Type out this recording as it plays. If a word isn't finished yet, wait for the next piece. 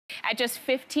At just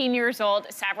 15 years old,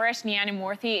 Sabaresh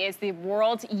Nyanamurthy is the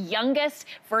world's youngest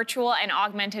virtual and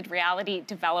augmented reality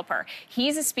developer.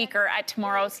 He's a speaker at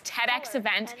tomorrow's TEDx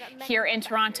event here in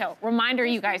Toronto. Reminder,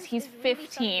 you guys, he's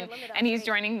 15 and he's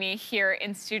joining me here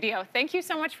in studio. Thank you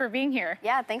so much for being here.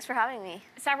 Yeah, thanks for having me.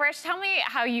 Sabaresh, tell me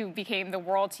how you became the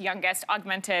world's youngest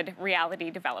augmented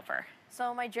reality developer.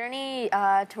 So my journey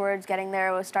towards getting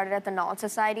there was started at the Knowledge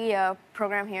Society, a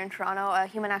program here in Toronto, a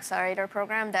human accelerator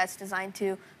program that's designed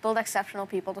to build exceptional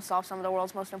people to solve some of the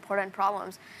world's most important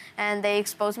problems. And they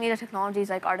exposed me to technologies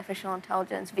like artificial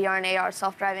intelligence, VR and AR,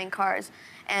 self-driving cars.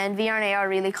 And VR and AR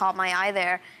really caught my eye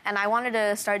there. And I wanted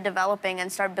to start developing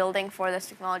and start building for this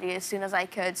technology as soon as I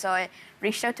could. So I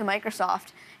reached out to Microsoft,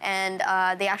 and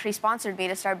they actually sponsored me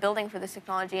to start building for this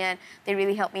technology. And they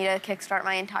really helped me to kickstart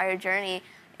my entire journey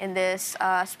in this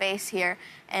space here.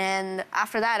 And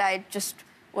after that, I just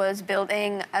was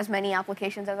building as many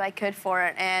applications as I could for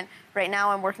it. And right now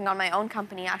I'm working on my own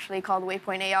company actually called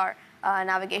Waypoint AR, a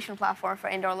navigation platform for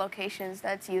indoor locations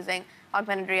that's using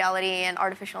augmented reality and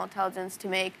artificial intelligence to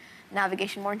make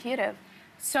navigation more intuitive.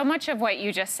 So much of what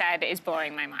you just said is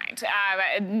blowing my mind,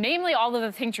 namely all of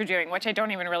the things you're doing, which I don't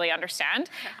even really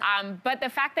understand. But the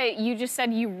fact that you just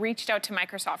said you reached out to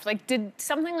Microsoft, like, did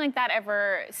something like that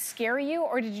ever scare you,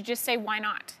 or did you just say, why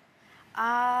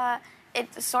not?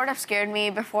 It sort of scared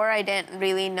me. Before, I didn't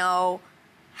really know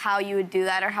how you would do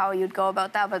that or how you'd go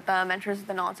about that, but the mentors of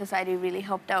the Knowledge Society really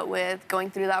helped out with going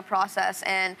through that process.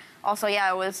 And also,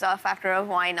 yeah, it was a factor of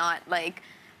why not. Like,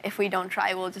 if we don't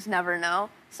try, we'll just never know.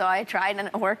 So I tried and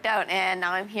it worked out, and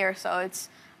now I'm here. So it's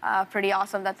pretty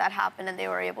awesome that that happened, and they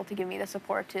were able to give me the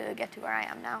support to get to where I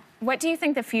am now. What do you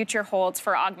think the future holds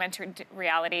for augmented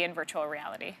reality and virtual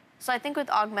reality? So I think with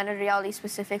augmented reality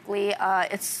specifically,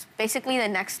 it's basically the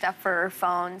next step for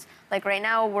phones. Like right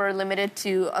now, we're limited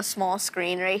to a small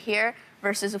screen right here,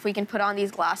 versus if we can put on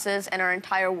these glasses and our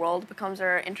entire world becomes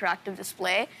our interactive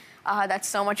display, that's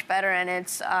so much better, and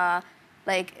it's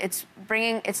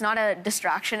it's not a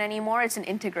distraction anymore, it's an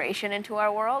integration into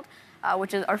our world,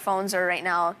 which is our phones are right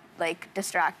now like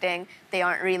distracting. They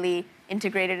aren't really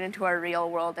integrated into our real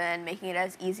world and making it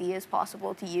as easy as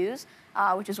possible to use,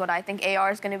 which is what I think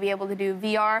AR is going to be able to do.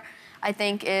 VR, I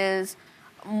think, is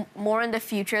more in the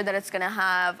future that it's going to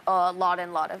have a lot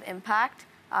of impact.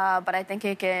 But I think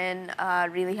it can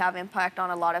really have impact on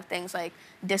a lot of things like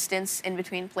distance in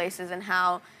between places, and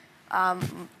how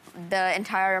the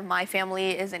entire of my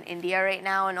family is in India right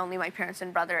now, and only my parents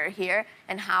and brother are here,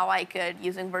 and how I could,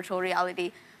 using virtual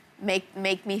reality,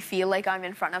 make me feel like I'm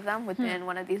in front of them within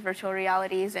one of these virtual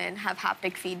realities, and have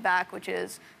haptic feedback, which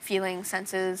is feeling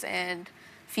senses and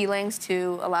feelings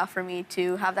to allow for me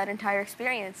to have that entire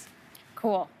experience.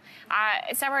 Cool.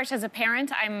 Sabaresh, as a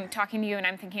parent, I'm talking to you and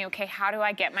I'm thinking, okay, how do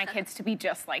I get my kids to be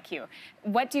just like you?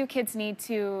 What do kids need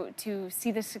to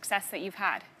see the success that you've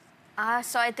had?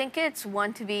 So I think it's,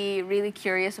 one, to be really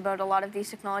curious about a lot of these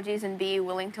technologies and be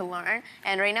willing to learn.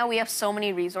 And right now we have so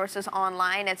many resources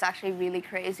online. It's actually really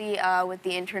crazy with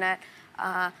the internet.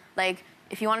 Like,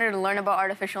 if you wanted to learn about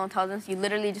artificial intelligence, you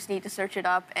literally just need to search it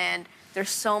up. And there's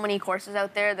so many courses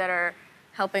out there that are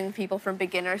helping people from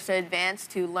beginners to advanced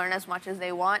to learn as much as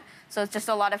they want. So it's just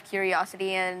a lot of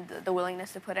curiosity and the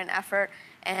willingness to put in effort.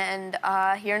 And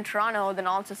here in Toronto, the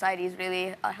Knowledge Society has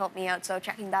really helped me out. So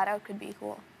checking that out could be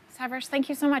cool. Sabaresh, thank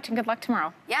you so much, and good luck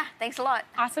tomorrow. Yeah, thanks a lot.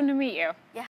 Awesome to meet you. Yeah.